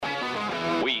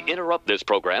interrupt this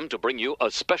program to bring you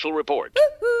a special report.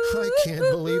 I can't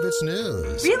believe it's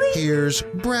news. Really? Here's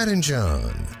Brad and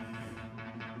John.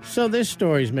 So this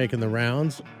story's making the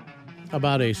rounds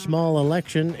about a small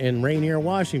election in Rainier,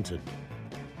 Washington.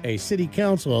 A city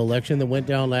council election that went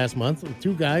down last month with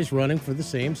two guys running for the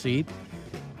same seat,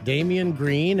 Damian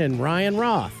Green and Ryan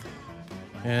Roth.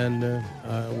 And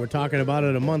we're talking about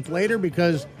it a month later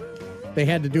because they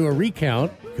had to do a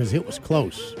recount because it was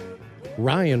close.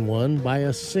 Ryan won by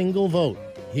a single vote.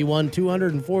 He won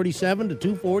 247 to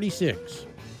 246.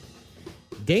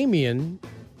 Damian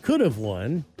could have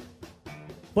won,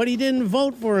 but he didn't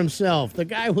vote for himself. The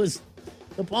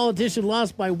politician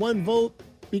lost by one vote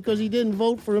because he didn't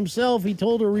vote for himself. He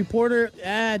told a reporter,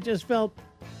 it just felt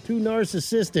too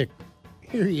narcissistic.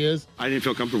 Here he is. I didn't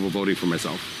feel comfortable voting for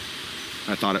myself.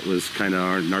 I thought it was kind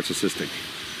of narcissistic.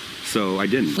 So I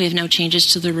didn't. We have no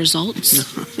changes to the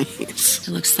results. Nice.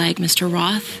 It looks like Mr.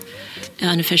 Roth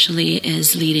unofficially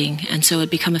is leading, and so it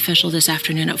become official this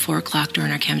afternoon at 4 o'clock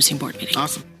during our canvassing board meeting.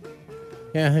 Awesome.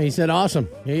 Yeah, he said awesome.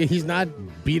 He's not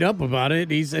beat up about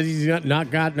it. He says he's not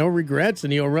got no regrets,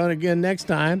 and he'll run again next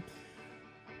time.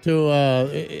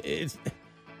 It's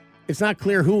not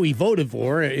clear who he voted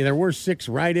for. There were 6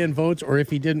 write-in votes, or if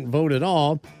he didn't vote at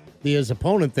all. His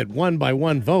opponent that won by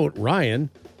one vote, Ryan,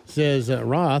 says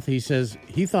Roth, he says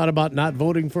he thought about not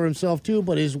voting for himself too,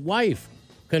 but his wife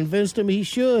convinced him he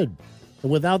should.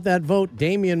 And without that vote,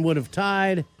 Damian would have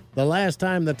tied. The last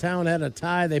time the town had a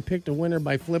tie, they picked a winner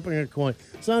by flipping a coin.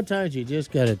 Sometimes you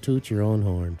just got to toot your own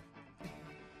horn.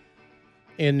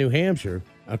 In New Hampshire,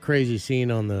 a crazy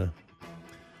scene on the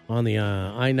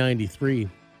I-93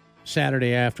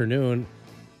 Saturday afternoon.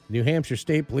 New Hampshire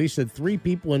State Police said 3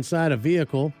 people inside a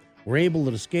vehicle were able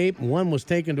to escape, and one was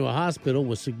taken to a hospital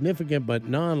with significant but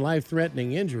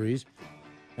non-life-threatening injuries.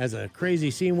 As a crazy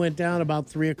scene went down about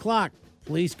 3 o'clock,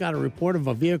 police got a report of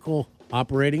a vehicle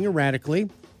operating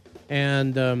erratically,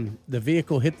 and the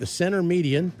vehicle hit the center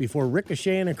median before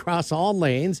ricocheting across all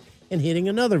lanes and hitting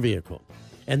another vehicle,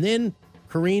 and then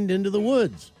careened into the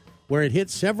woods, where it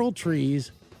hit several trees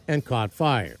and caught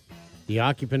fire. The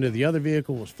occupant of the other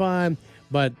vehicle was fine,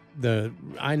 but the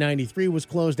I-93 was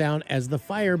closed down as the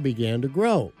fire began to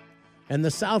grow. And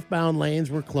the southbound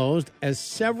lanes were closed as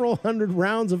several hundred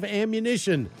rounds of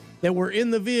ammunition that were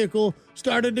in the vehicle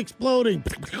started exploding.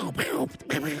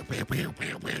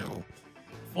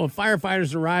 When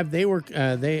firefighters arrived, they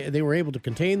were able to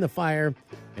contain the fire,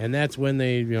 and that's when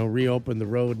they reopened the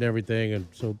road and everything. And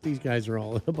so these guys are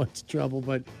all in a bunch of trouble,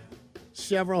 but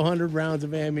several hundred rounds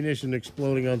of ammunition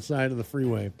exploding on the side of the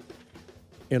freeway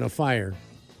in a fire.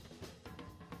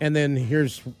 And then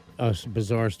here's a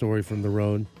bizarre story from the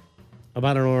road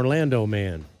about an Orlando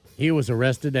man. He was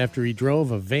arrested after he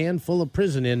drove a van full of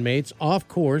prison inmates off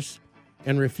course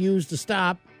and refused to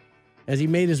stop as he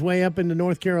made his way up into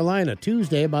North Carolina.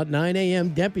 Tuesday, about 9 a.m.,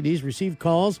 deputies received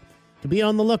calls to be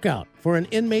on the lookout for an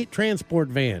inmate transport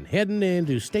van heading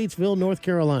into Statesville, North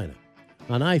Carolina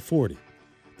on I-40.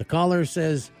 The caller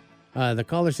says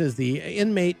the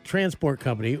inmate transport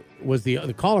company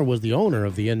the caller was the owner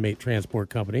of the inmate transport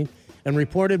company and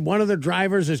reported one of the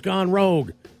drivers has gone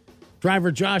rogue.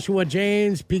 Driver Joshua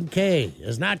James Pinkay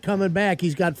is not coming back.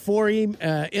 He's got 4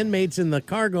 inmates in the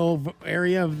cargo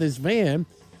area of this van,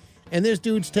 and this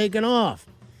dude's taken off.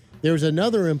 There's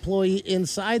another employee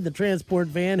inside the transport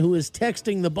van who is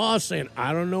texting the boss saying,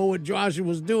 I don't know what Joshua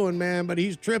was doing, man, but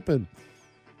he's tripping.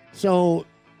 So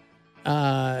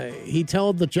he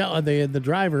told the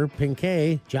driver,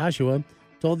 Pinkay, Joshua,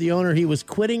 told the owner he was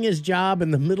quitting his job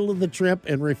in the middle of the trip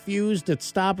and refused to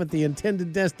stop at the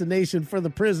intended destination for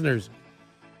the prisoners.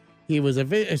 He was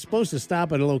supposed to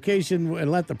stop at a location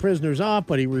and let the prisoners off,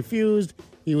 but he refused.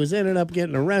 He ended up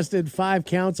getting arrested. 5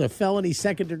 counts of felony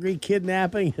second-degree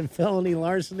kidnapping and felony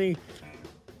larceny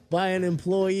by an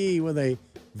employee with a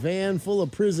van full of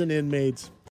prison inmates.